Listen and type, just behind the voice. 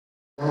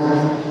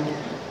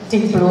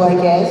Deep blue, I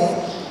guess.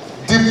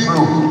 Deep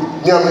blue.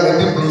 Yeah, I'm in a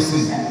deep blue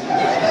sea.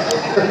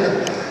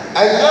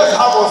 And let's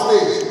have on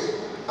stage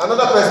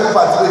another person who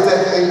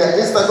participated in the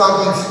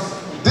Instagram beat.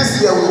 This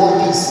year we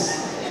want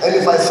peace. And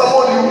if I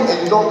summon you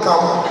and you don't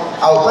come,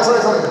 I will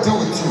personally come and deal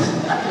with you.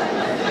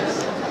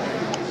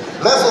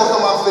 Let's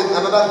welcome our Faith,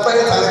 another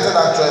very talented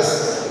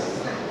actress.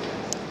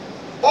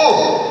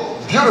 Oh,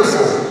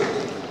 beautiful.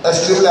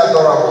 Extremely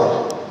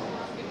adorable.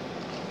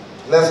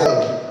 Let's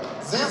go.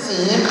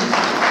 Zizi.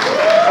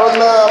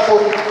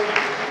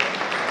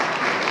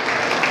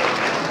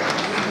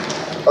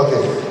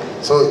 Okay,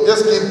 so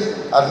just keep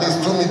at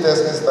least 2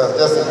 meters distance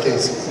just in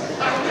case.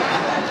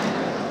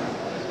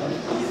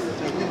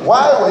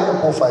 Why were you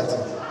both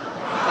fighting?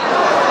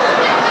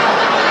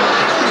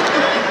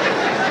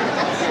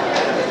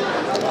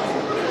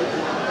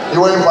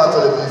 You weren't part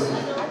of the beef?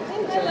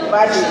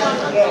 But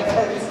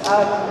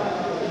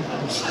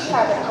she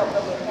had a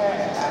couple with her.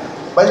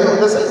 But you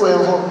the same way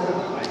involved?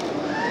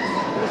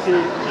 Yeah,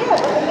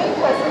 but the main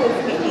person is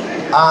me.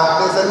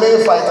 There's a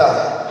main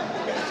fighter.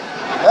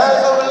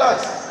 So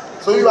relax.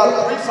 So you are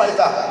 3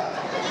 fighters.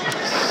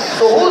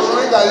 So whose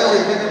ring are you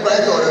in, Bibi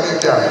Bright or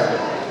Olympia?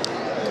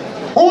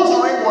 Whose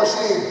ring was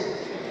she in?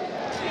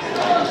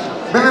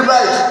 Bibi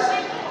Bright.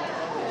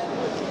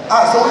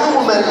 So you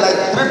women, like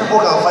 3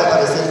 people can fight at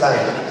the same time.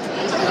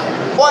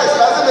 Boys,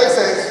 does it make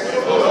sense?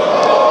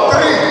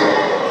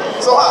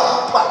 3. So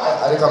how?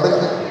 They can make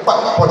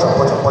punch.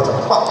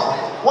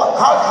 What?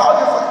 How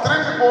do you fight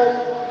 3 people?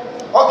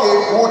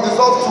 Okay, we'll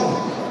dissolve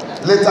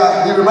 2. Later,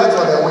 the reminder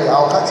on their way,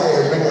 I'll catch her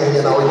and bring her here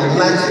and I will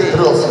unite the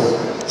 3 of you.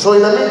 So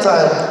in the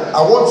meantime,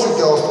 I want you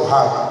girls to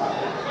hug.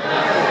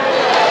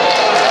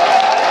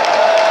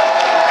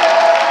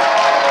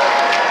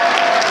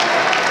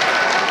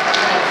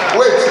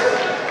 Wait,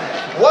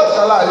 what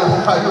color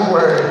are you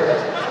wearing?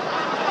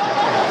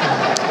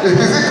 Is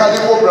it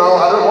calico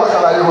brown? I don't know what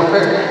color are you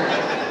wearing.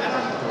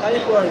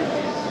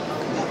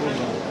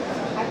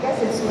 I guess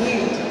it's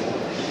nude.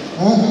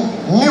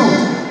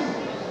 Nude?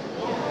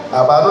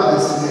 But I don't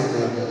see it.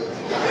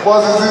 Why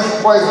is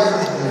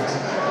this nude?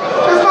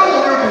 It's not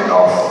nude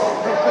enough.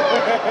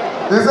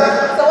 Is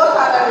that? So what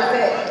color is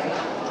it?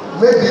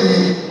 Maybe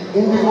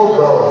indigo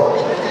brown.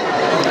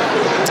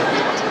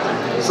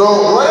 So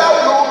royal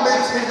blue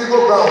makes indigo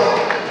brown.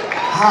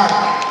 Hard.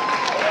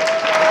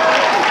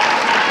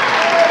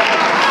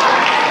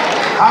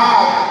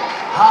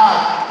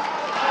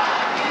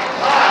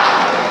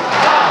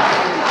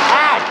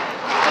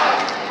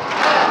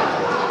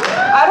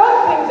 I don't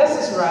think this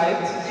is right.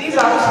 These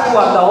are 2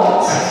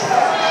 adults.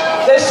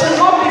 They should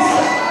not be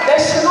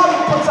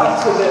put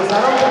up to this. I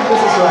don't think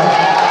this is right.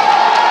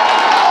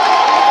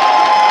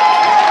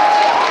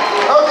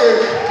 Okay.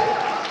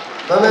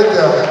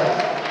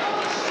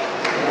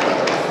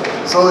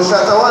 So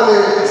Shatawale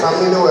and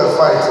Samini were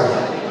fighting.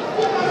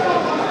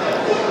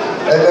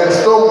 And then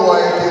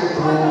Stoneboy came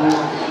through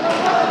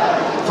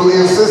to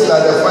insist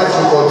that the fight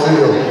should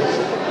continue.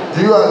 Do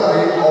you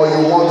agree or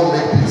you want to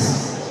make peace?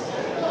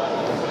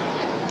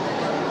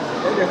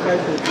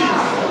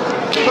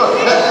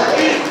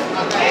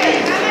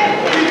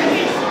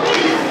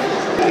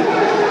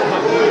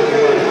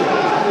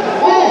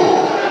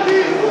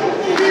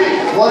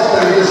 What's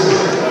the reason?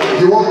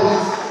 You want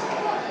peace?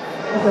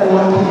 Yes, I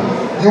want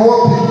peace. You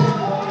want peace?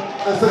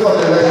 Let's take on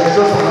the election.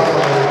 Just enough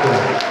for everything.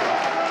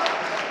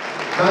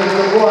 Now you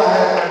can go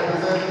ahead and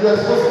present. You are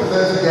supposed to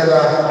present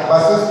together, but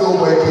since still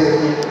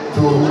working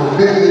to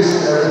finish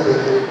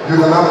everything, you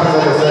can now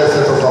present the first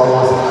set of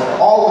flowers.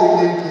 All we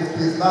need is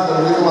peace. Not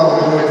the reason why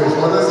we're doing this.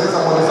 Whether say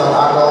someone is an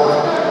adult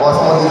or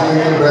someone is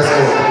drinking breast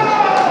milk,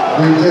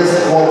 we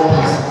just want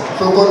peace.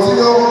 So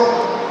continue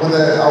with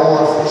the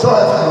awards. Show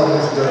us on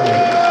this journey.